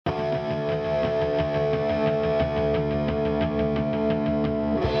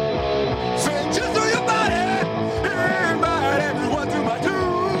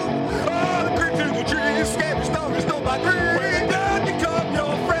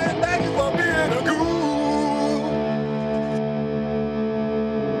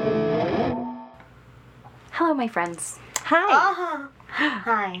my friends. Hi.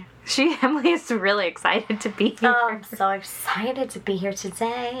 Hi. Emily is really excited to be here. Oh, I'm so excited to be here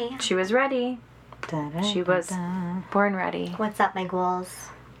today. She was ready. She was born ready. What's up, my ghouls?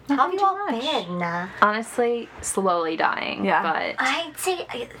 How have you all been? Honestly, slowly dying. Yeah. But I'd say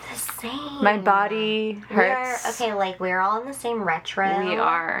the same. My body hurts. We're all in the same retro We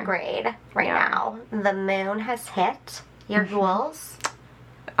are. grade right now. The moon has hit. Your ghouls?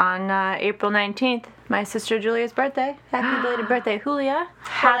 On April 19th, my sister Julia's birthday. Happy belated birthday, Julia.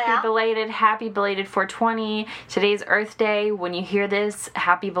 happy belated 420. Today's Earth Day. When you hear this,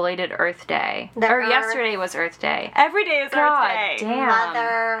 happy belated Earth Day. Yesterday was Earth Day. Every day is God Earth Day. damn.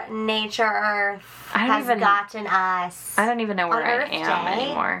 Mother Nature Earth has gotten us. I don't even know where on I Earth am Day.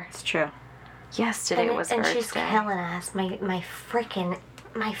 anymore. It's true. Yesterday was and Earth she's Day. killing us. My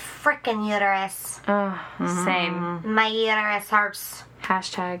frickin' uterus. Oh, same. My uterus hurts.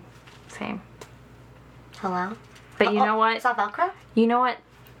 Hashtag same. Hello? But you know what? Is that Velcro? You know what?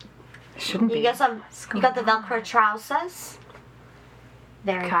 Shouldn't You be. got some. You got the Velcro trousers.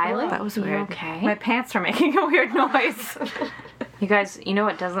 Very Kylie? cool. That was You weird. okay? My pants were making a weird noise. You guys, you know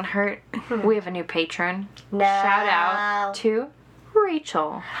what doesn't hurt? We have a new patron. No. Shout out to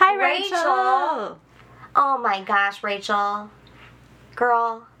Rachel. Hi, Rachel. Oh my gosh, Rachel.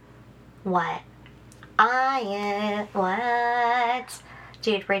 Girl. What? What?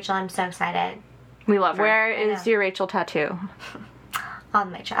 Dude, Rachel, I'm so excited. We love her. Where know. is your Rachel tattoo?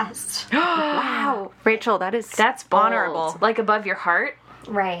 On my chest. Wow. Rachel, That's bold. honorable. Like above your heart.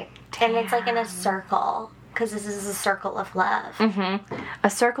 Right. And it's like in a circle. Because this is a circle of love. A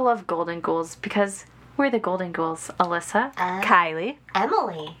circle of golden ghouls because we're the golden ghouls, Alyssa. Kylie.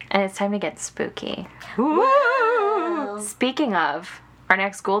 Emily. And it's time to get spooky. Woo! Speaking of, our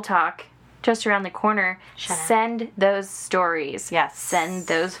next Ghoul Talk, just around the corner. Shut up. Send those stories. Yes. Send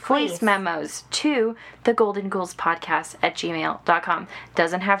those voice Please. memos to the Golden Ghouls Podcast at gmail.com.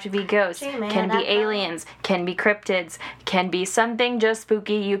 Doesn't have to be ghosts. Can be Gmail.com. aliens. Can be cryptids. Can be something just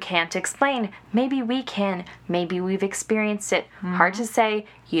spooky you can't explain. Maybe we can. Maybe we've experienced it. Hard to say.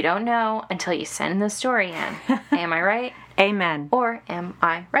 You don't know until you send the story in. Am I right? Amen. Or am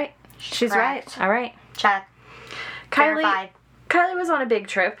I right? She's Correct. All right. Check. Verified. Kylie was on a big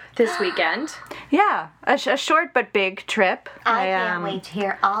trip this weekend. Yeah, a short but big trip. I can't wait to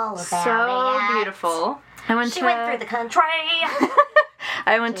hear all about So it. beautiful. I went She to went through the country.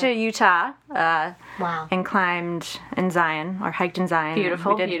 I went to Utah Wow. and climbed in Zion or hiked in Zion.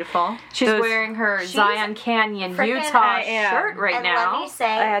 Beautiful, We did- beautiful. She's those- wearing her Zion Canyon, freaking- Utah I am. shirt right And now. let me say,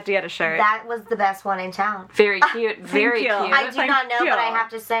 I had to get a shirt. that was the best one in town. Very cute, very you. cute. I do not know, you. but I have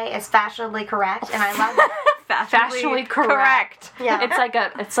to say it's fashionably correct, and I love it. Fashionably correct. Yeah.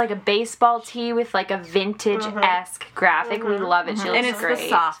 It's like a baseball tee with like a vintage-esque graphic. We love it. She looks and it's great. the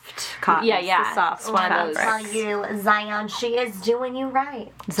soft cotton. Yeah, It's yeah. the soft It's one of those. fabric. Tell you, Zion, she is doing you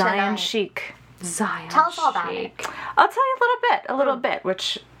right. Zion tonight. chic. Zion. Tell us all about chic. I'll tell you a little bit,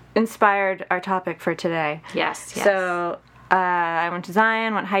 which inspired our topic for today. Yes, yes. So I went to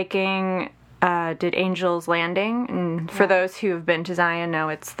Zion, went hiking, did Angel's Landing, and for those who have been to Zion know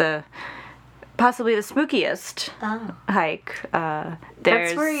it's possibly the spookiest Oh. hike.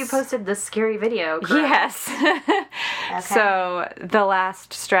 That's where you posted the scary video, correct? Yes. So the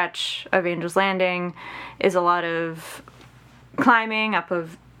last stretch of Angel's Landing is a lot of climbing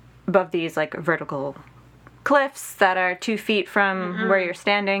above these like vertical cliffs that are 2 feet from where you're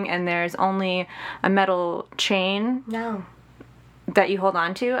standing, and there's only a metal chain No. that you hold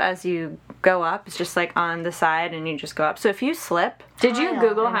on to as you go up. It's just like on the side and you just go up. So if you slip, Did you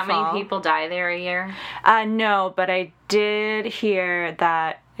Google And how fall. many people die there a year? no, but I did hear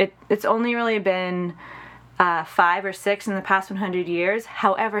that it's only really been 5 or 6 in the past 100 years.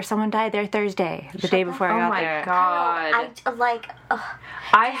 However, someone died there Thursday, the day before I Oh got my there. god. I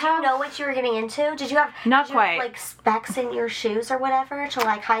I have you know what you were getting into? Did you have Not did you have, quite. like specs in your shoes or whatever to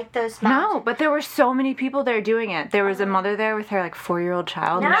like hike those mountains? No, but there were so many people there doing it. There was a mother there with her like 4-year-old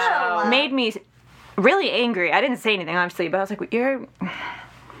child. and No. it made me really angry. I didn't say anything obviously, but I was like,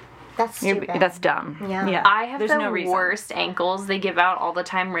 That's stupid. that's dumb. Yeah. I have There's the no reason. worst ankles. They give out all the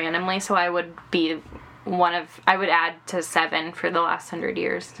time randomly, so I would be I would add to 7 for the last 100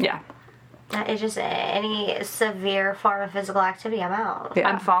 years. Yeah. It's just any severe form of physical activity, I'm out. Yeah.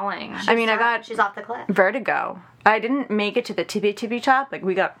 I'm falling. I mean, I got She's off the cliff. vertigo. I didn't make it to the tippy top. Like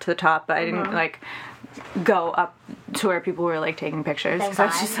we got to the top, but I didn't like go up to where people were like taking pictures. Thank So I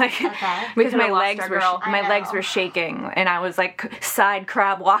was God. just like, Okay. We because could've my lost legs our were girl. I my legs know. were shaking, and I was like side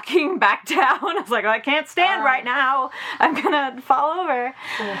crab walking back down. I was like, I can't stand right now. I'm gonna fall over.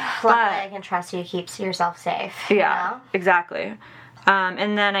 Luckily, I can trust you to keep yourself safe. you Yeah, know? exactly.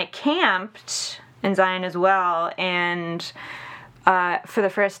 And then I camped in Zion as well. And for the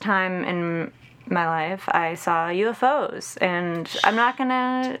first time in my life, I saw UFOs. And I'm not going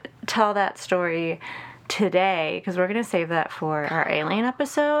to tell that story today because we're going to save that for our alien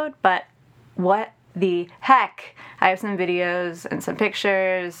episode. But what the heck? I have some videos and some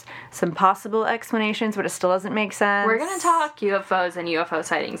pictures, some possible explanations, but it still doesn't make sense. We're going to talk UFOs and UFO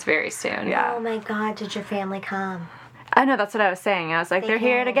sightings very soon. Yeah. Oh my God, did your family come? I know, that's what I was saying. I was like, they're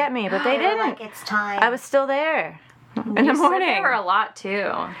here to came. get me, but they They were didn't. like, it's time. I was still there in the You said morning. there were a lot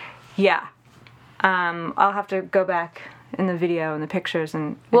too. Yeah. I'll have to go back in the video and the pictures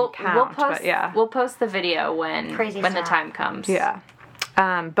and We'll count, post but yeah. we'll post the video when Crazy the stuff. time comes. Yeah.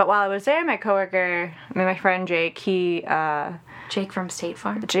 But while I was there, my coworker, my friend Jake, Jake from State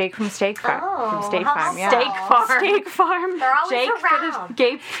Farm. Jake from Steak Farm. Oh, from Steak how Farm, yeah. Steak Farm. Steak Farm. They're always Jake around.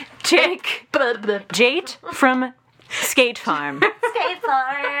 Jake. Jate from Skate Farm. Skate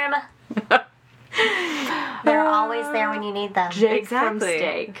Farm. They're always there when you need them. Jake from Exactly.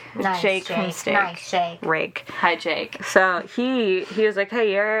 Steak. Nice, Jake from Steak. Nice, Jake. Rake. Hi, Jake. So he was like,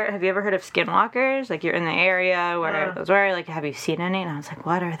 hey, have you ever heard of skinwalkers? Like, you're in the area, what are those were? Like, have you seen any? And I was like,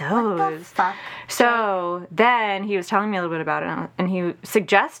 what are What the those? fuck? So then he was telling me a little bit about it, and he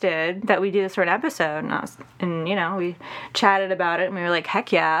suggested that we do this for an episode, and we chatted about it, and we were like,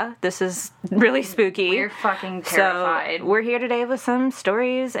 heck yeah, this is really spooky. We're fucking terrified. So we're here today with some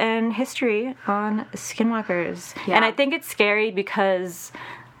stories and history on skinwalkers. Yeah. And I think it's scary because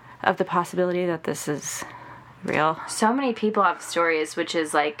of the possibility that this is real. So many people have stories, which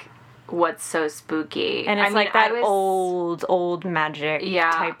is like what's so spooky. And it's I mean, like that I was, old magic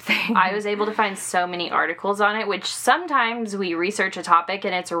type thing. I was able to find so many articles on it, which sometimes we research a topic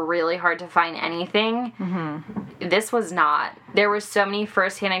and it's really hard to find anything. Mm-hmm. This was not. There were so many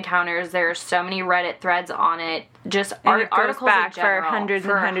firsthand encounters. There are so many Reddit threads on it. Just and it goes articles back in general, for hundreds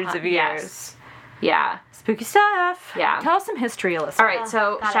and hundreds of years. Yes. Yeah. Spooky stuff. Yeah. Tell us some history, Alyssa. All right,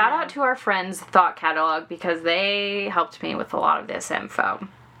 so gotta shout know. out to our friends Thought Catalog because they helped me with a lot of this info.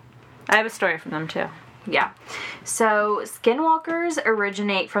 I have a story from them too. Yeah. So, skinwalkers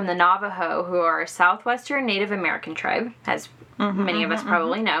originate from the Navajo, who are a southwestern Native American tribe, as many of us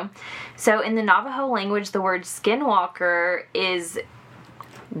probably know. So, in the Navajo language, the word skinwalker is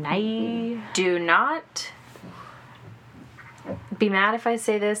do not be mad if I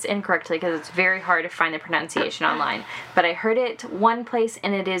say this incorrectly because it's very hard to find the pronunciation online. But I heard it one place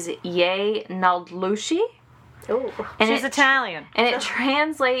and it is Ye Naldlushi. Ooh. And She's Italian. And it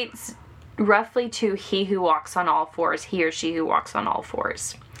translates roughly to he who walks on all fours, he or she who walks on all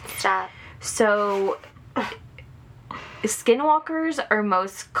fours. Stop. So, skinwalkers are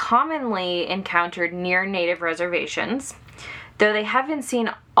most commonly encountered near native reservations. Though they have been seen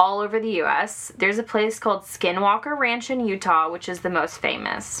all over the U.S., there's a place called Skinwalker Ranch in Utah, which is the most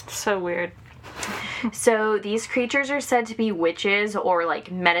famous. So weird. So these creatures are said to be witches or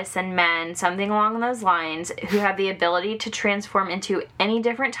like medicine men, something along those lines, who have the ability to transform into any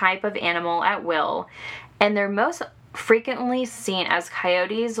different type of animal at will. And they're most frequently seen as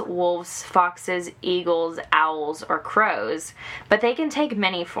coyotes, wolves, foxes, eagles, owls, or crows, but they can take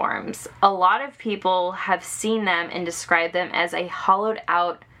many forms. A lot of people have seen them and describe them as a hollowed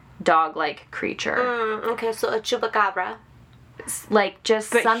out dog-like creature. Okay, so a chupacabra. Like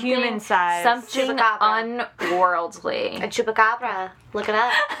just But something human size. something Chupacabra. unworldly. A chupacabra. Look it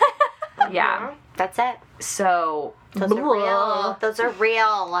up. Yeah. That's it. So Those are real. Those are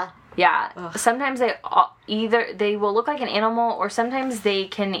real. Yeah. Sometimes they will look like an animal, or sometimes they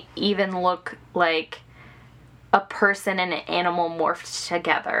can even look like a person and an animal morphed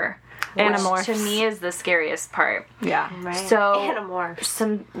together. Animorphs. Which to me is the scariest part. Yeah. Right. So Animorphs.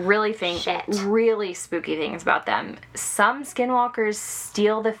 some really spooky things about them. Some skinwalkers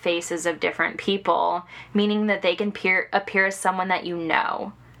steal the faces of different people, meaning that they can appear as someone that you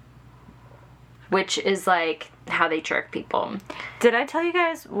know. Which is like how they trick people. Did I tell you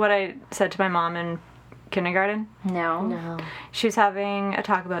guys what I said to my mom in kindergarten? No. No. She was having a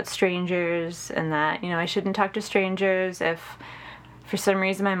talk about strangers and that, I shouldn't talk to strangers if for some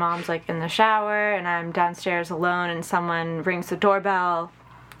reason my mom's like in the shower and I'm downstairs alone and someone rings the doorbell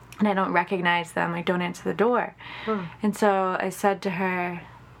and I don't recognize them, I don't answer the door. And so I said to her,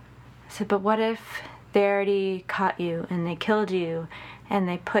 but what if they already caught you and they killed you and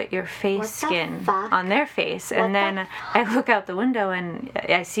they put your face What the skin fuck? on their face and What then I look out the window and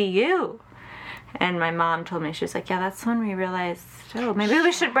I see you? And my mom told me, she was like, yeah, that's when we realized, maybe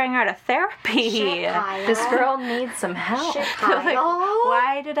we should bring her to therapy. Shit, Kyle. This girl needs some help. Shit, Like, Kyle.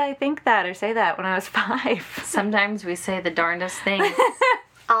 why did I think that or say that when I was 5? Sometimes we say the darndest things.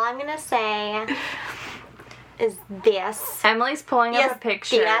 All I'm gonna say is this. Emily's pulling up a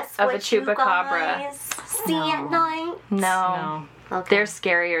picture Yes, of a what you chupacabra. guys see at night. No. Okay. They're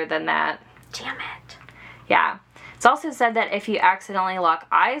scarier than that. Damn it. Yeah. It's also said that if you accidentally lock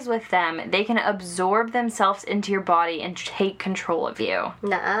eyes with them, they can absorb themselves into your body and take control of you.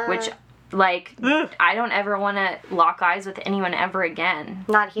 Nuh-uh. Which, like, I don't ever want to lock eyes with anyone ever again.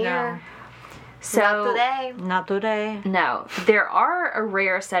 Not here. So, Not today. Not today. No. There are a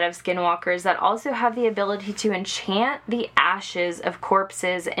rare set of skinwalkers that also have the ability to enchant the ashes of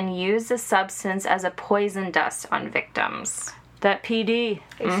corpses and use the substance as a poison dust on victims. That PD.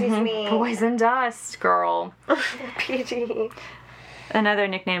 Excuse me. Poison dust, girl. PG. Another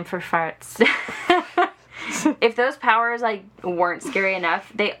nickname for farts. If those powers weren't scary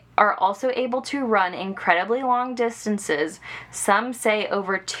enough, they are also able to run incredibly long distances, some say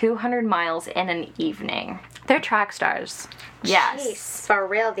over 200 miles in an evening. They're track stars. Yes. Jeez, for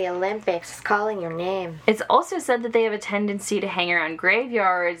real, the Olympics is calling your name. It's also said that they have a tendency to hang around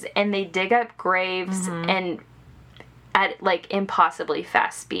graveyards and they dig up graves and at impossibly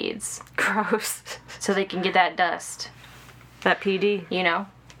fast speeds Gross. so they can get that dust, That PD. you know?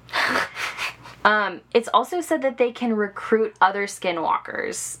 It's also said that they can recruit other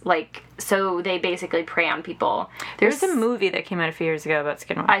skinwalkers, so they basically prey on people. There's a movie that came out a few years ago about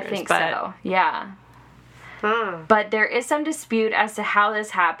skinwalkers. I think so, yeah. But there is some dispute as to how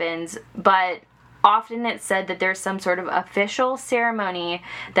this happens, but often it's said that there's some sort of official ceremony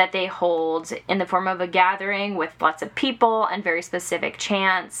that they hold in the form of a gathering with lots of people and very specific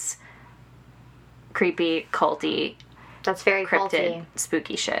chants. Creepy, culty, That's very cryptid, culty.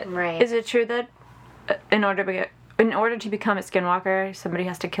 spooky shit. Right. Is it true that in order to become a skinwalker, somebody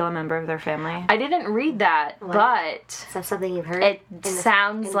has to kill a member of their family? I didn't read that, but Is that something you've heard? it in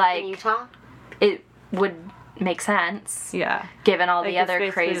sounds like in Utah? it would make sense, Yeah. given all Like, the it's other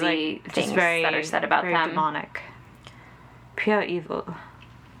basically, crazy just things very, that are said about very them. demonic. Pure evil.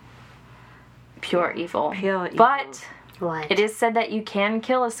 Pure evil. Pure evil. But What? it is said that you can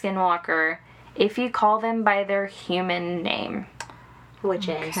kill a skinwalker if you call them by their human name. Which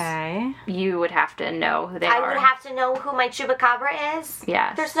is? Okay. You would have to know who they I are. would have to know who my chupacabra is?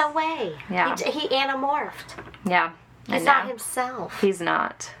 Yes. There's no way. Yeah. He anamorphed. Yeah. I He's know. not himself. He's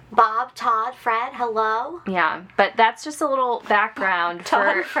not. Bob, Todd, Fred, hello? Yeah. But that's just a little background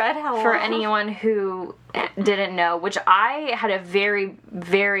Todd, Fred, hello. for anyone who didn't know, which I had a very,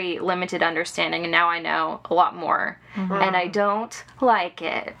 very limited understanding, and now I know a lot more. And I don't like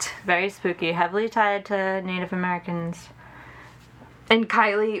it. Very spooky. Heavily tied to Native Americans. And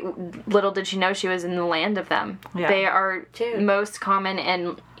Kylie, little did she know she was in the land of them. Yeah. They are Dude. most common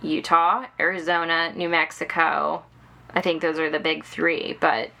in Utah, Arizona, New Mexico. I think those are the big three,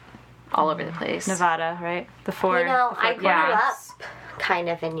 but all over the place. Nevada, right? The four. You know, I grew up yes. kind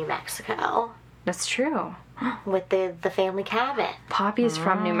of in New Mexico That's true. with the family cabin. Poppy's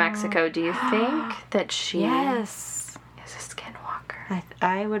from New Mexico. Do you think that she Yes. is a skinwalker?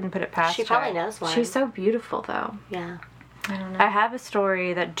 I wouldn't put it past She her. probably knows one. She's so beautiful, though. yeah. I don't know. I have a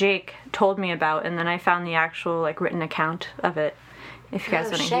story that Jake told me about, and then I found the actual written account of it. If you guys Oh,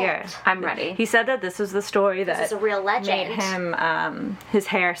 want to shit. hear, I'm ready. he said that this was the story that This is a real legend. made him his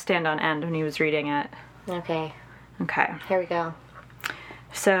hair stand on end when he was reading it. Okay, Okay, here we go.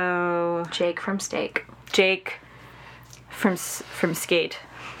 so Jake from Steak. Jake from Skate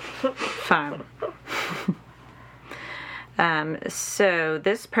Farm. So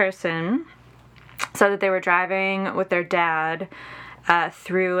this person said that they were driving with their dad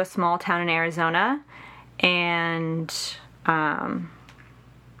through a small town in Arizona, and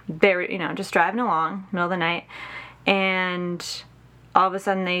they were, just driving along, middle of the night, and all of a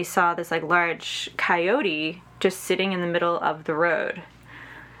sudden they saw this large coyote just sitting in the middle of the road.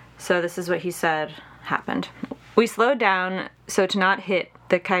 So this is what he said happened. We slowed down so to not hit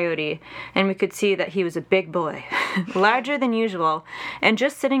the coyote, and we could see that he was a big boy, larger than usual, and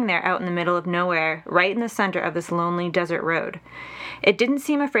just sitting there out in the middle of nowhere, right in the center of this lonely desert road. It didn't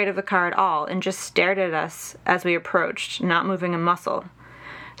seem afraid of the car at all, and just stared at us as we approached, not moving a muscle.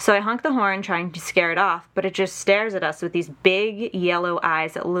 So I honked the horn, trying to scare it off, but it just stares at us with these big yellow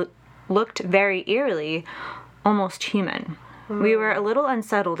eyes that looked very eerily, almost human. We were a little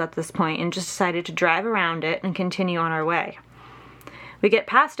unsettled at this point and just decided to drive around it and continue on our way. We get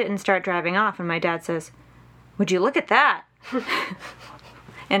past it and start driving off, and my dad says, "Would you look at that?"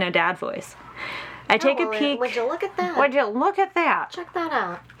 in a dad voice. I take a peek. Would you look at that? Would you look at that? Check that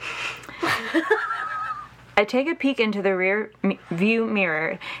out. I take a peek into the rear view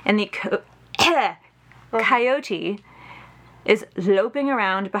mirror, and the coyote is loping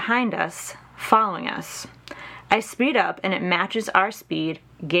around behind us, following us. I speed up, and it matches our speed,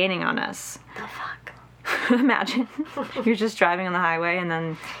 gaining on us. The fuck? Imagine you're just driving on the highway and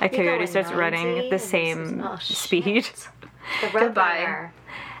then a coyote going starts 90 running at the and same this is- speed. The Goodbye. Roadrunner.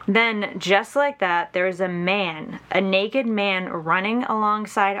 Then, just like that, there's a naked man running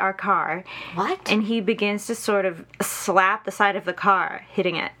alongside our car, What? and he begins to sort of slap the side of the car,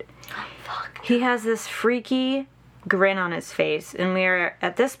 hitting it. Fuck. He has this freaky grin on his face, and we are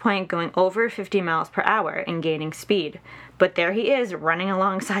at this point going over 50 miles per hour and gaining speed. But there he is, running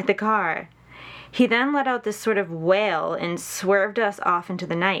alongside the car. He then let out this sort of wail and swerved us off into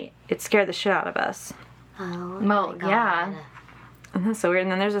the night. It scared the shit out of us. Oh, Well, my God. yeah. And that's so weird.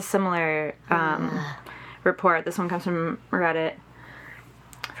 And then there's a similar report. This one comes from Reddit.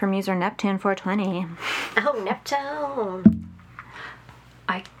 From user Neptune420. Oh, Neptune.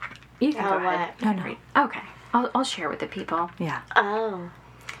 You can Oh, go ahead. what? No. Okay. I'll share with the people. Yeah. Oh.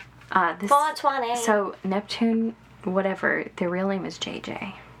 This 420. So Neptune, whatever, their real name is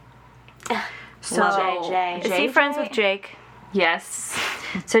JJ. So JJ. Is he friends with Jake? Yes.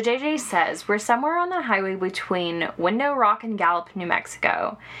 So JJ says, we're somewhere on the highway between Window Rock and Gallup, New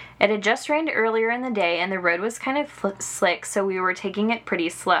Mexico. It had just rained earlier in the day and the road was kind of slick, so we were taking it pretty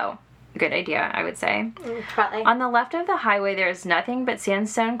slow. Good idea, I would say. Probably. On the left of the highway, there is nothing but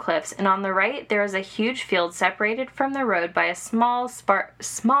sandstone cliffs, and on the right, there is a huge field separated from the road by a small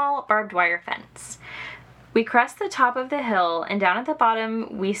barbed wire fence. We crest the top of the hill, and down at the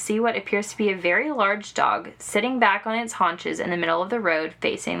bottom, we see what appears to be a very large dog sitting back on its haunches in the middle of the road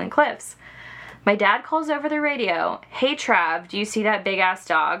facing the cliffs. My dad calls over the radio, "Hey Trav, do you see that big ass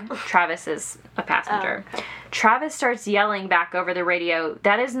dog?" Travis is a passenger. Oh, okay. Travis starts yelling back over the radio,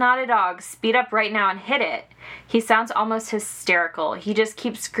 "That is not a dog. Speed up right now and hit it." He sounds almost hysterical. He just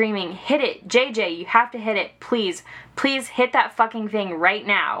keeps screaming, "Hit it! JJ, you have to hit it. Please, please hit that fucking thing right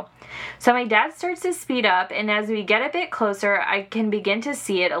now." So my dad starts to speed up, and as we get a bit closer, I can begin to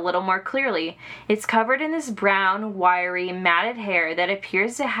see it a little more clearly. It's covered in this brown, wiry, matted hair that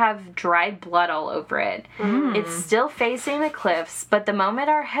appears to have dried blood all over it. It's still facing the cliffs, but the moment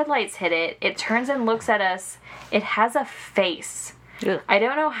our headlights hit it, it turns and looks at us. It has a face. Ugh. I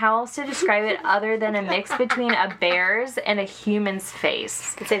don't know how else to describe it other than a mix between a bear's and a human's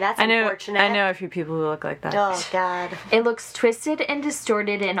face. Could say that's I know unfortunate. a few people who look like that. Oh, God. It looks twisted and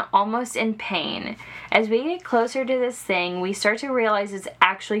distorted and almost in pain. As we get closer to this thing, we start to realize it's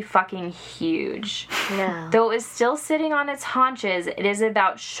actually fucking huge. No. Though it is still sitting on its haunches, it is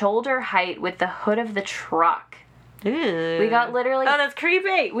about shoulder height with the hood of the truck. We got literally Oh, that's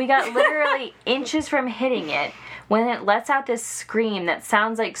creepy. we got literally inches from hitting it when it lets out this scream that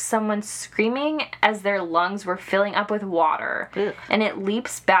sounds like someone screaming as their lungs were filling up with water. Ugh. And it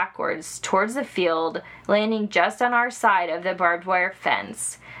leaps backwards towards the field, landing just on our side of the barbed wire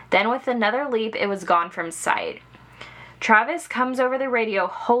fence. Then with another leap, it was gone from sight. Travis comes over the radio,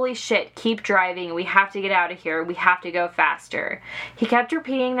 "Holy shit, keep driving, we have to get out of here, we have to go faster." He kept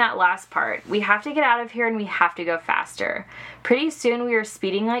repeating that last part, "We have to get out of here and we have to go faster." Pretty soon we were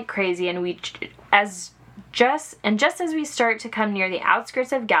speeding like crazy, and just as we start to come near the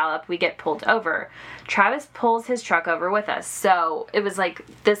outskirts of Gallup, we get pulled over. Travis pulls his truck over with us. So it was like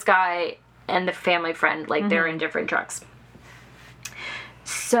this guy and the family friend, like they're in different trucks.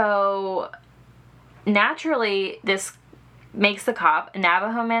 So naturally, this makes the cop, a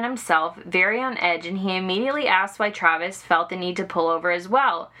Navajo man himself, very on edge, and he immediately asks why Travis felt the need to pull over as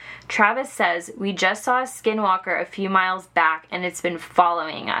well. Travis says, "We just saw a skinwalker a few miles back and it's been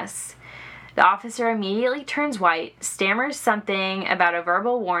following us." The officer immediately turns white, stammers something about a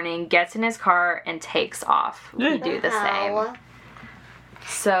verbal warning, gets in his car, and takes off. We do the same. Ow.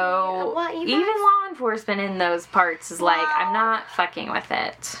 So, What, you even guys- law enforcement in those parts is like, I'm not fucking with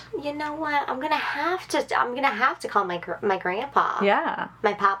it. You know what? I'm gonna have to call my grandpa. Yeah.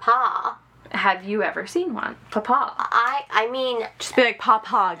 My papa. Have you ever seen one? Papa. I mean, Just be like,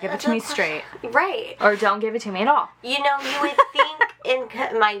 Papa, give it to me straight. right. Or don't give it to me at all. You know, you would think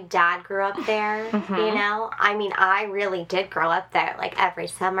my dad grew up there, you know? I mean, I really did grow up there, like every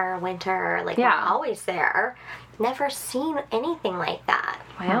summer, winter, like Yeah. we're always there. Never seen anything like that.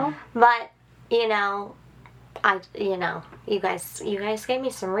 Well, But, you know, you guys gave me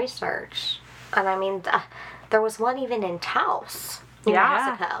some research. And I mean, there was one even in Taos, New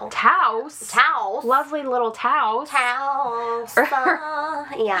Yeah. Mexico. Taos. Taos. Lovely little Taos. Taos.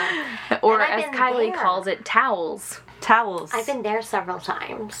 Yeah. Or And I've as been Kylie there. calls it, towels. Towels. I've been there several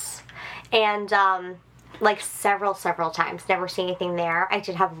times. And, like several times. Never seen anything there. I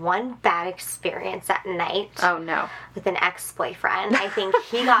did have one bad experience at night Oh no. with an ex-boyfriend. I think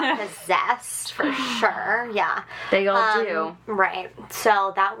he got possessed for sure. Yeah. They all do. Right.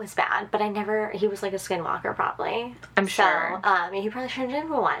 So that was bad. But he was like a skinwalker probably. I'm sure. So, he probably turned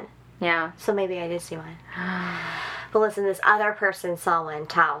into one. Yeah. So maybe I did see one. But listen, this other person saw one in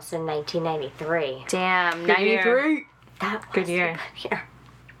Taos in 1993. Damn. Good year. 93. That was Good year. a good year.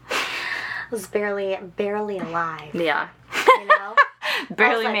 I was barely alive. Yeah. You know?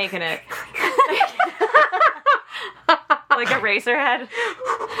 Barely like- making it. Like a racer head.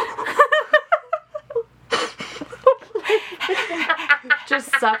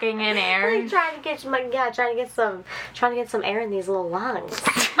 Just sucking in air. Like trying to get some air in these little lungs.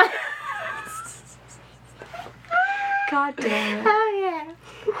 God damn. Oh yeah.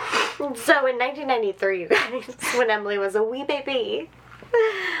 So in 1993, you guys, when Emily was a wee baby,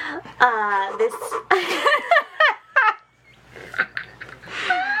 this.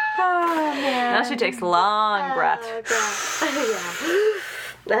 Oh, man. Now she takes long breath. Oh, God.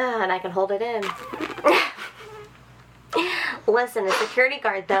 Yeah. And I can hold it in. Listen, a security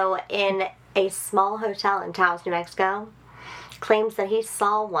guard, though, in a small hotel in Taos, New Mexico, claims that he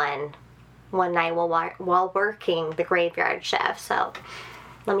saw one night while working the graveyard shift. So,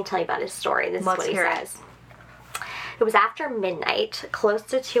 let me tell you about his story. This is what he says. It was after midnight, close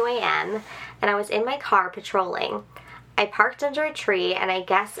to 2 a.m., and I was in my car patrolling. I parked under a tree, and I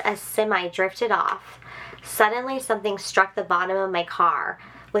guess a semi drifted off. Suddenly, something struck the bottom of my car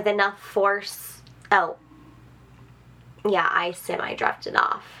with enough force. Oh, yeah, I semi drifted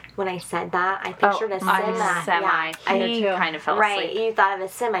off. When I said that, I pictured a semi. Semi. Yeah, He kind of fell right, asleep. you thought of a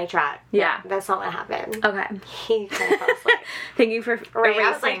semi truck. Yeah. That's not what happened. Okay. He kind of fell asleep. Thank you for Right,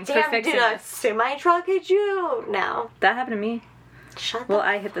 I was erasing, like, for damn, fixing dude, a it. semi truck hit you? No. That happened to me. Shut Well, up.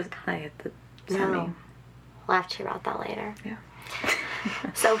 I hit the semi. No. We'll have to hear about that later. Yeah.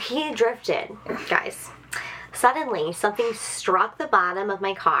 So he drifted, guys. Suddenly, something struck the bottom of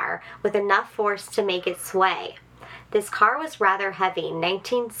my car with enough force to make it sway. This car was rather heavy,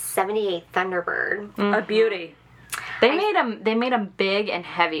 1978 Thunderbird. A beauty. They made them big and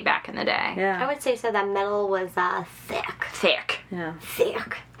heavy back in the day. I Yeah. would say so. That metal was thick. Thick. Yeah.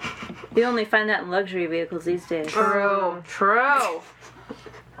 Thick. You only find that in luxury vehicles these days. True.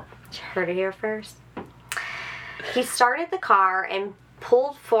 Heard it here first. He started the car and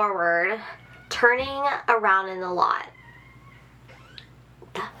pulled forward, turning around in the lot.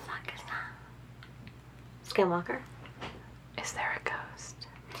 The fuck is that? Skinwalker? Is there a ghost?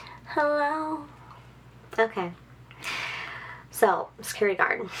 Hello? Okay. So, security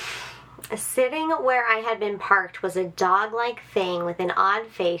guard. Sitting where I had been parked was a dog-like thing with an odd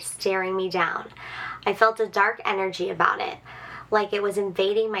face staring me down. I felt a dark energy about it, like it was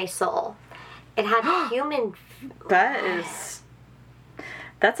invading my soul. It had human... That's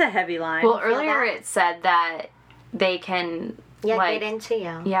a heavy line. Well, earlier it said that they can get into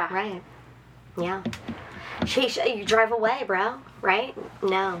you. Yeah. Right. Yeah. You drive away, bro. Right?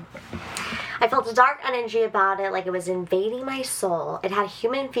 No. I felt a dark energy about it, like it was invading my soul. It had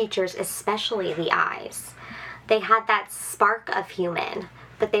human features, especially the eyes. They had that spark of human,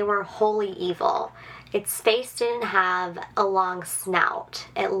 but they were wholly evil. Its face didn't have a long snout.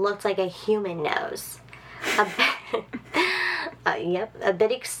 It looked like a human nose. A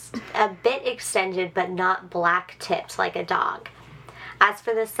bit extended, but not black tipped like a dog. As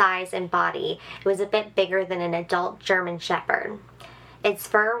for the size and body, it was a bit bigger than an adult German Shepherd. Its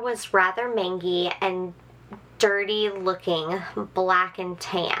fur was rather mangy and dirty looking, black and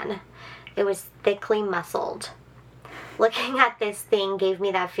tan. It was thickly muscled. Looking at this thing gave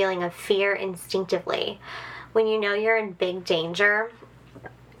me that feeling of fear instinctively. When you know you're in big danger.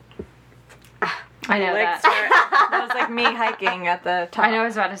 I know that. That was like me hiking at the top. I know I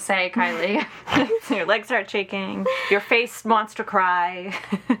was about to say, Kylie. Your legs start shaking. Your face wants to cry.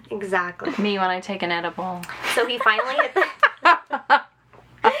 Exactly. Me when I take an edible. So he finally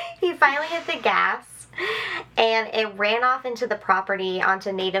hit the gas, and it ran off into the property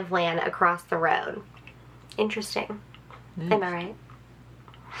onto native land across the road. Interesting. Am I right?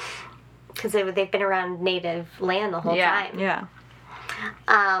 Because they've been around native land the whole time. Yeah.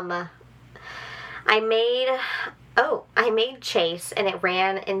 I made chase, and it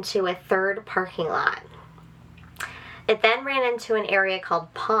ran into a third parking lot. It then ran into an area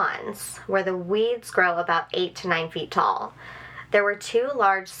called ponds, where the weeds grow about 8 to 9 feet tall. There were 2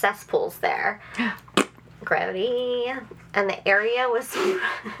 large cesspools there. Grody. And the area was...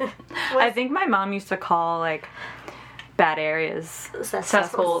 I think my mom used to call, like, bad areas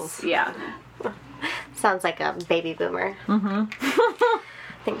Cesspools. Yeah. Sounds like a baby boomer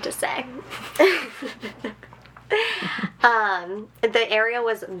thing to say. The area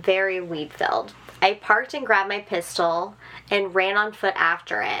was very weed filled. I parked and grabbed my pistol and ran on foot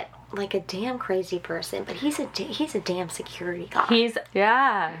after it, like a damn crazy person. But he's a damn security guard. He's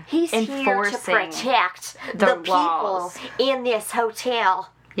Yeah. He's here to enforcing protect the the people laws. in this hotel.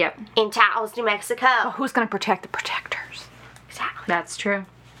 Yep. in Taos, New Mexico. Oh, who's going to protect the protectors? Exactly. That's true.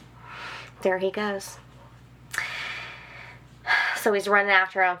 There he goes. So he's running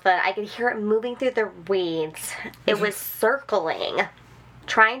after on foot. I could hear it moving through the weeds. It was circling,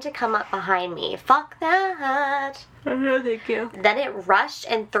 trying to come up behind me. Fuck that. No, thank you. Then it rushed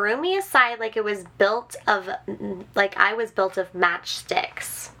and threw me aside like I was built of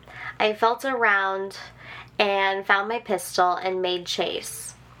matchsticks. I felt around and found my pistol and made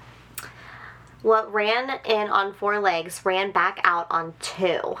chase. What ran in on 4 legs ran back out on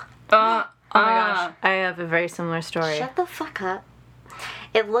 2. Oh my gosh. I have a very similar story. Shut the fuck up.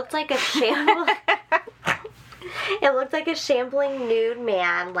 It looked like a shambling It looked like a shambling nude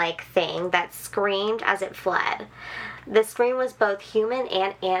man like thing that screamed as it fled. The scream was both human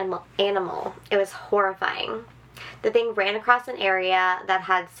and animal. It was horrifying. The thing ran across an area that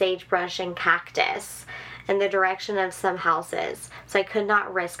had sagebrush and cactus in the direction of some houses, so I could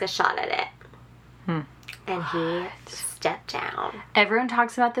not risk a shot at it. And he stepped down. Everyone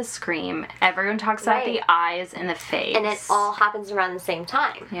talks about the scream. Everyone talks about the eyes and the face. And it all happens around the same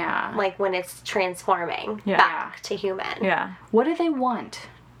time. Yeah. Like when it's transforming Yeah. back to human. Yeah. What do they want?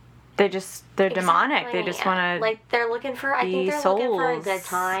 They're demonic. They just want to. Like they're looking for. I think they're looking for a good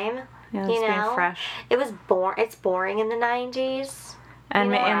time. Yeah, you it's being know, fresh. It was It's boring in the 90s. And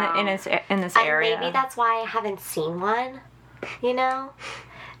you know? in this And area. maybe that's why I haven't seen one. You know,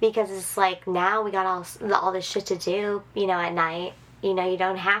 because it's like now we got all this shit to do. You know, at night. You know, you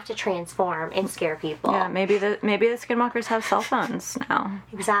don't have to transform and scare people. Yeah, maybe the skinwalkers have cell phones now.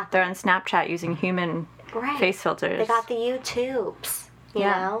 Exactly. They're on Snapchat using human face filters. They got the YouTubes. You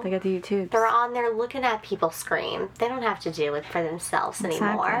know? They got the YouTubes. They're on there looking at people scream. They don't have to do it for themselves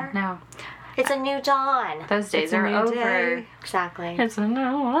anymore. No. It's a new dawn. Those days are over. day. Exactly. It's a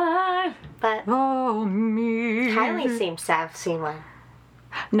new life. But Oh, me. Kylie seems to have seen one.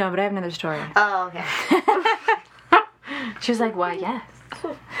 No, but I have another story. Oh, okay. She's like, well, yes.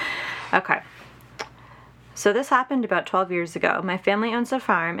 Okay. So this happened about 12 years ago. My family owns a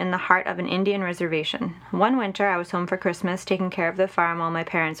farm in the heart of an Indian reservation. One winter, I was home for Christmas, taking care of the farm while my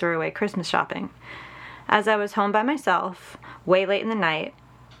parents were away Christmas shopping. As I was home by myself, way late in the night,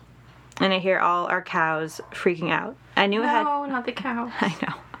 and I hear all our cows freaking out. I knew it had... No, not the cow. I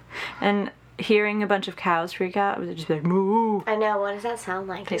know. And hearing a bunch of cows freak out, it would just be like, moo. I know. What does that sound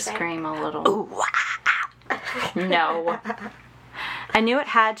like? They you think? scream a little. No. I knew it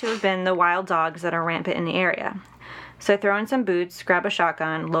had to have been the wild dogs that are rampant in the area. So I throw in some boots, grab a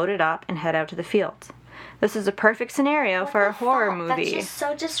shotgun, load it up, and head out to the field. This is a perfect scenario for a horror Fuck, movie. That's just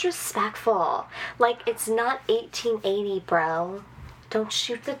so disrespectful. Like, it's not 1880, bro. Don't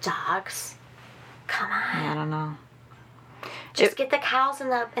shoot the dogs. Come on. I don't know. Just get the cows in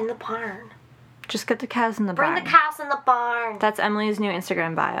the barn. Just get the cows in the Bring barn. the cows in the barn. That's Emily's new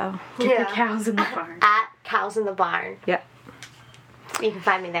Instagram bio. Get the cows in the barn. At cows in the barn. Yep. You can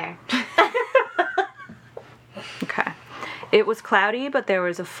find me there. Okay. It was cloudy, but there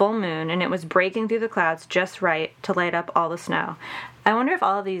was a full moon, and it was breaking through the clouds just right to light up all the snow. I wonder if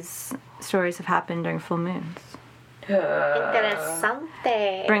all of these stories have happened during full moons. I think that is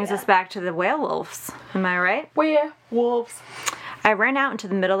something. Brings us back to the werewolves. Am I right? Werewolves. I ran out into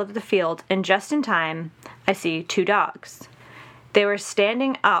the middle of the field, and just in time, I see 2 dogs. They were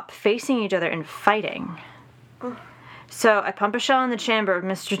standing up, facing each other and fighting. So I pump a shell in the chamber of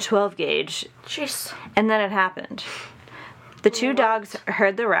Mr. 12 Gauge, Jeez. and then it happened. The 2 dogs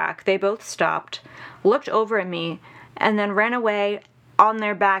heard the rack, they both stopped, looked over at me, and then ran away on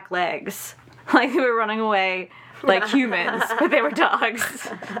their back legs. Like they were running away like humans, but they were dogs.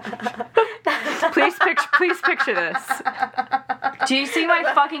 Please picture this. Do you see my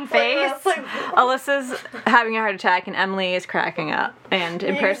fucking face? Alyssa's having a heart attack, and Emily is cracking up and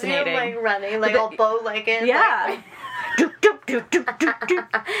impersonating. You see him, like, running, like, all bow-legged. Yeah. With,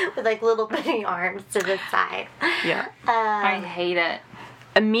 like, little bitty arms to the side. Yeah. I hate it.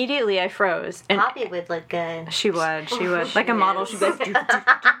 Immediately I froze. And Poppy would look good. she would. Like a model, she'd be like,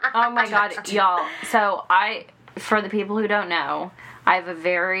 Oh my god, y'all. So for the people who don't know, I have a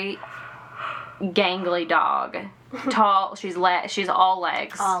very gangly dog. Tall, she's all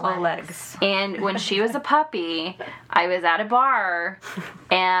legs. all legs. And when she was a puppy, I was at a bar,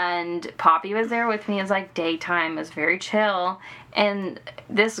 and Poppy was there with me. It was like daytime. It was very chill. And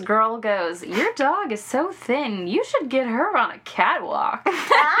this girl goes, "Your dog is so thin. You should get her on a catwalk."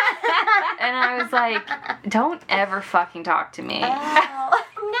 And I was like, "Don't ever fucking talk to me. Oh,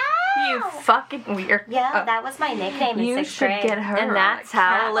 no! You fucking weird." Yeah, that was my nickname in You 6th should grade. get her. And on that's a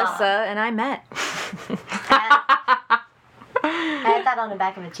how catwalk. Alyssa and I met. I had that on the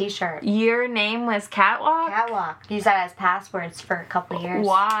back of a t-shirt. Your name was Catwalk? Catwalk. Used that as passwords for a couple of years.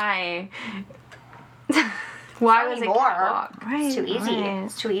 Why? Why was it anymore. Catwalk? Right, It's too easy. right.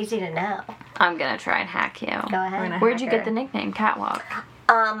 It's too easy to know. I'm gonna try and hack you. Go ahead. Where'd you get the nickname Catwalk?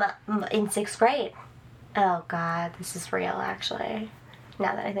 In 6th grade. Oh God, this is real actually.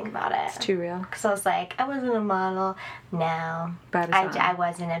 Now that I think about it. Too real. Because I was like, I wasn't a model. No. Bad as I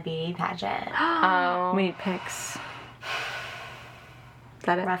was in a beauty pageant. Oh, We need pics. Is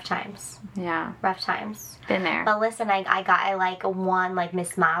that it? Rough times. yeah, Rough times. been there. But listen, I like won like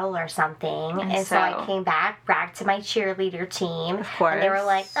Miss Model or something, and so I so- came back to my cheerleader team, Of course. and they were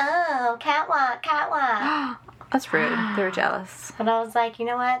like, "Oh, catwalk, catwalk," That's rude. They were jealous. and I was like, "You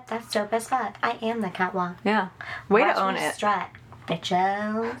know what? That's dope as fuck. I am the catwalk. Yeah. Way Watch to own me it. strut,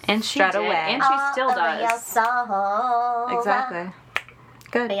 bitches." And she Strut did, away. and she still All over your does. soul. Exactly.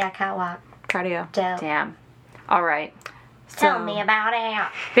 Good. But yeah, catwalk, Cardio. dope. Damn. All right. Tell So- me about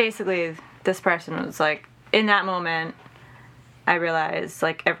it. Basically, this person was like, in that moment, I realized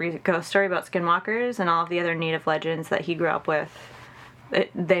like every ghost story about skinwalkers and all of the other native legends that he grew up with,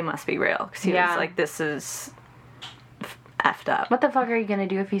 they must be real. Because he Yeah. was like, this is effed up. What the fuck are you gonna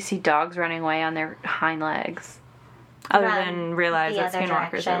do if you see dogs running away on their hind legs? Other Run than realize the that other skinwalkers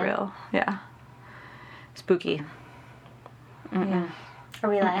direction. are real. Yeah. Spooky. Are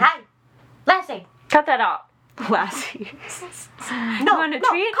we like, "Hi, Lassie? Cut that out. Lassie. No, want a no,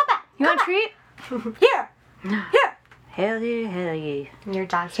 treat? Come back. You come want a back. treat? Here. Hell yeah, hell yeah. Your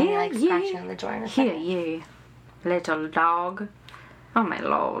dog's gonna be like Here, scratching ye. on the door in a Here, second. you little dog. Oh my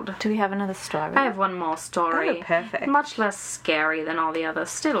lord. Do we have another story? I have one more story. Oh, perfect. Much less scary than all the others.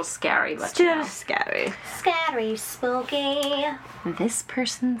 Still scary, but Still you know. scary. Scary, spooky. This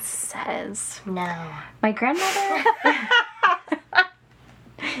person says, No. my grandmother.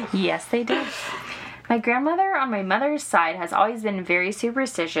 Yes, they did. My grandmother on my mother's side has always been very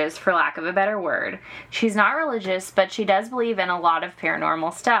superstitious, for lack of a better word. She's not religious, but she does believe in a lot of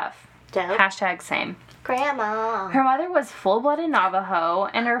paranormal stuff. Dope. Hashtag same. Grandma. Her mother was full-blooded Navajo,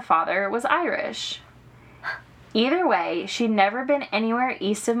 and her father was Irish. Either way, she'd never been anywhere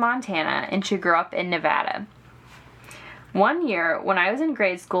east of Montana, and she grew up in Nevada. One year, when I was in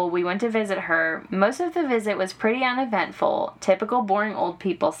grade school, we went to visit her. Most of the visit was pretty uneventful, typical boring old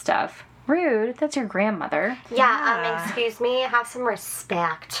people stuff. Rude, that's your grandmother. Yeah, excuse me. Have some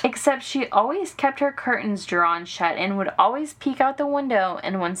respect. Except she always kept her curtains drawn shut and would always peek out the window,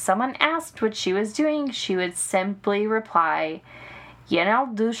 and when someone asked what she was doing, she would simply reply, "Yeah,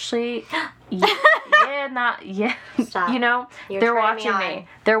 douchely." Yeah, not yeah. Stop. You know, You're they're turning watching me me.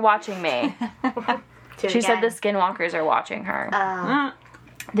 They're watching me. Do it She said again. the skinwalkers are watching her. Oh.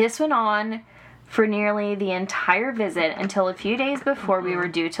 This went on for nearly the entire visit until a few days before we were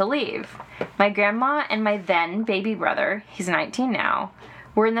due to leave. My grandma and my then baby brother, he's 19 now,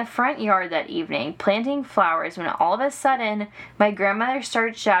 were in the front yard that evening planting flowers when all of a sudden my grandmother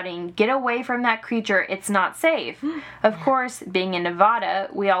started shouting, "Get away from that creature, it's not safe." Of course, being in Nevada,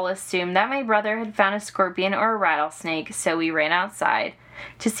 we all assumed that my brother had found a scorpion or a rattlesnake, so we ran outside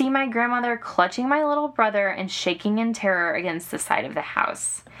to see my grandmother clutching my little brother and shaking in terror against the side of the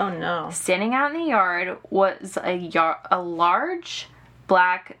house. Oh no. Standing out in the yard was a large,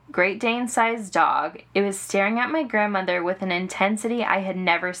 black, Great Dane-sized dog. It was staring at my grandmother with an intensity I had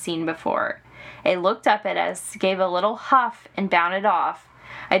never seen before. It looked up at us, gave a little huff, and bounded off.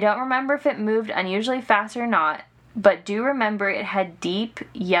 I don't remember if it moved unusually fast or not, but do remember it had deep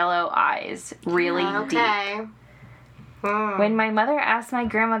yellow eyes, really deep. Okay. When my mother asked my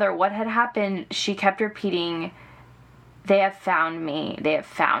grandmother what had happened, she kept repeating, "They have found me. They have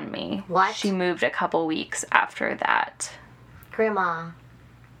found me." What? She moved a couple weeks after that. Grandma.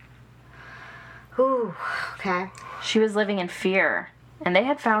 Ooh. Okay. She was living in fear, and they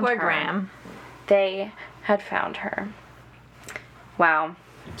had found Poor her. Graham. They had found her. Wow.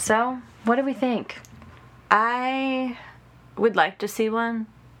 So, what do we think? I would like to see one,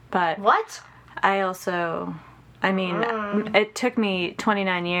 but What? I also, I mean, it took me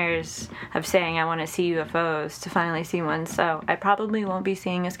 29 years of saying I want to see UFOs to finally see one, so I probably won't be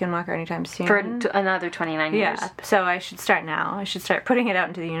seeing a skinwalker anytime soon. For another 29 years. yeah, so I should start now. I should start putting it out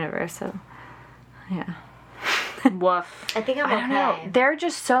into the universe, so, yeah. Woof. I think I'm I don't know. okay. There are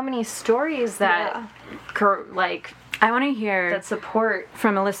just so many stories that, like, I want to hear that support.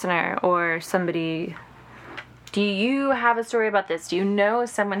 from a listener or somebody. Do you have a story about this? Do you know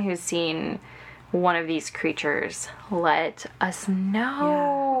someone who's seen one of these creatures? Let us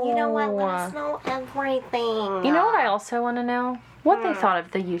know. You know what? Let us know everything. You know what I also want to know? What they thought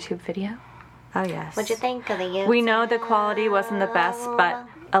of the YouTube video. Oh, yes. What'd you think of the YouTube? We know the quality wasn't the best, but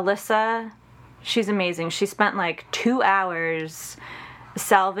Alyssa She's amazing. She spent like 2 hours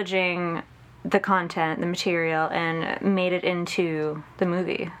salvaging the content, the material, and made it into the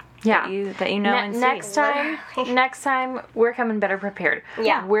movie. Yeah. That you know and see. Next time, we're coming better prepared.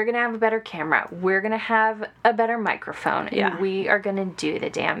 Yeah. We're going to have a better camera. We're going to have a better microphone. Yeah. And we are going to do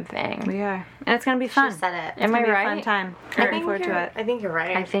the damn thing. We are. And it's going to be fun. She said it. It's Am gonna I be right? a fun time. I Looking forward to it. I think you're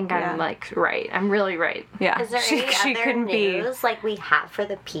right. I think Yeah. I'm, like, right. I'm really right. Yeah. Is there she any other couldn't news like we have for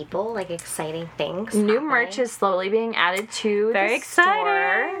the people, like exciting things? New happening? merch is slowly being added to Very the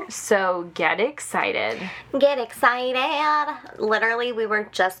exciting. store. So get excited. Get excited! Literally, we were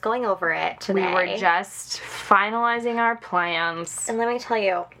just going over it today. We were just finalizing our plans. And let me tell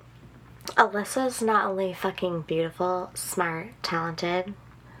you, Alyssa's not only fucking beautiful, smart, talented,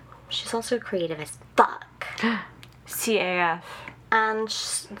 she's also creative as fuck. CAF. And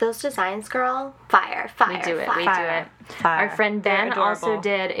those designs, girl, fire. We do it. We do Fire. it. Fire. Our friend They're Ben also adorable.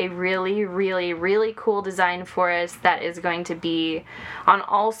 did a really, really, really cool design for us that is going to be on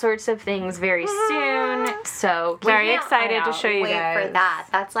all sorts of things very soon. So Very keep an excited eye to out. show you Wait guys. for that.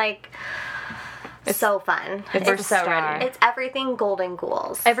 That's like so fun. We're a so star. ready. It's everything Golden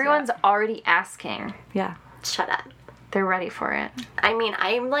Ghouls. Everyone's already asking. Yeah. Shut up. They're ready for it. I mean,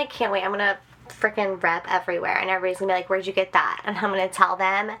 I'm like, can't wait. I'm gonna freaking rep everywhere, and everybody's gonna be like, "Where'd you get that?" And I'm gonna tell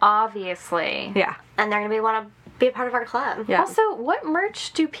them, Obviously. Yeah. and they're gonna want to be a part of our club. Yeah. Also, what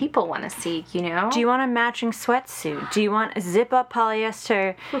merch do people want to see, you know? Do you want a matching sweatsuit? Do you want a zip-up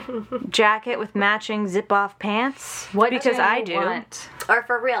polyester jacket with matching zip-off pants? What because do I you do. want? Or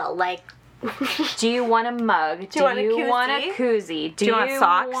for real, like, Do you want a mug? Do you want a you want a koozie? koozie? Do you want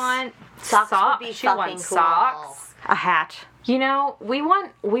socks? want Socks would be She fucking wants cool. socks. A hat. You know, we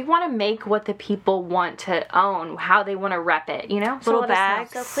want to make what the people want to own, how they want to rep it. You know, Little let us know.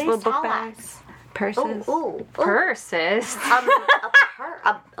 bags. so please Little book tell bags. us. Purses. Ooh, Purses.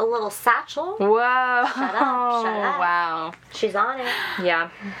 a little satchel. Whoa! Shut up, shut up. Wow. She's on it. Yeah.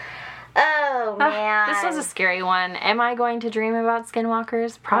 Oh man, This was a scary one. Am I going to dream about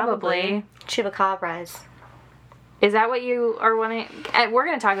skinwalkers? Probably. chupacabras. Is that what you are wanting? We're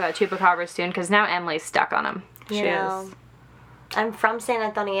going to talk about chupacabras soon because now Emily's stuck on them. You She know, is. I'm from San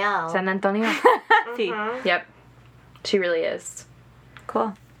Antonio. San Antonio. See. Yep. She really is.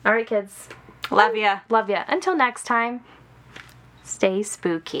 Cool. All right, kids. Love ya. Love ya. Until next time, stay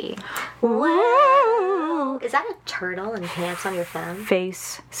spooky. Whoa! Is that a turtle and pants on your phone?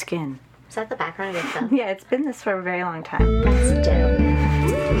 Face, skin. Is that the background of your phone? Yeah, it's been this for a very long time. That's dope.